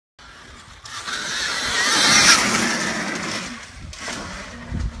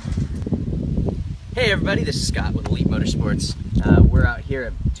Hey everybody, this is Scott with Elite Motorsports. We're out here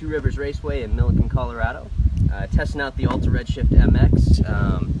at Two Rivers Raceway in Milliken, Colorado, testing out the Alta Redshift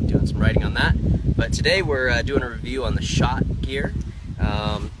MX, doing some riding on that. But today we're doing a review on the Shot gear.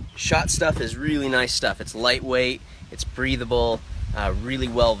 Shot stuff is really nice stuff. It's lightweight, it's breathable, really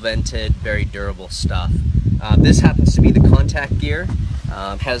well vented, very durable stuff. This happens to be the contact gear.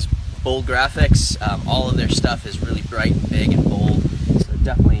 Has bold graphics. All of their stuff is really bright and big and bold, so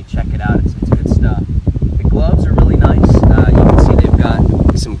definitely check it out. It's good stuff. The gloves are really nice. You can see they've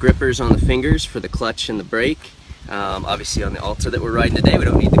got some grippers on the fingers for the clutch and the brake. Obviously on the Alta that we're riding today we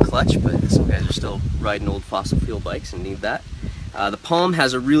don't need the clutch, but some guys are still riding old fossil fuel bikes and need that. The palm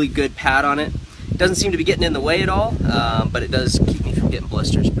has a really good pad on it. It doesn't seem to be getting in the way at all, but it does keep me from getting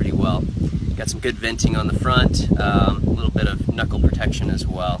blisters pretty well. Got some good venting on the front, a little bit of knuckle protection as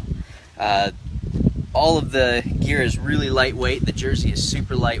well. All of the gear is really lightweight. The jersey is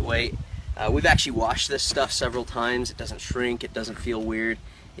super lightweight. We've actually washed this stuff several times. It doesn't shrink, it doesn't feel weird,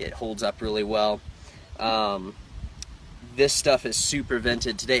 it holds up really well. This stuff is super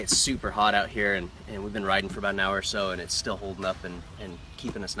vented. Today it's super hot out here, and we've been riding for about an hour or so, and it's still holding up and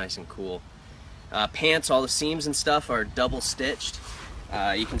keeping us nice and cool. Pants, all the seams and stuff are double stitched.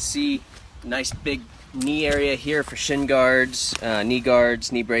 You can see nice big knee area here for shin guards, knee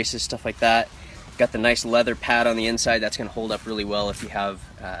guards, knee braces, stuff like that. Got the nice leather pad on the inside. That's going to hold up really well if you have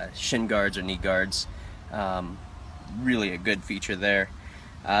shin guards or knee guards. Really a good feature there.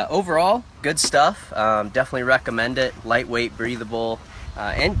 Overall, good stuff. Definitely recommend it. Lightweight, breathable,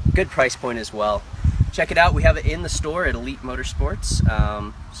 and good price point as well. Check it out. We have it in the store at Elite Motorsports,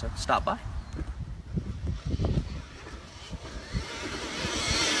 so stop by.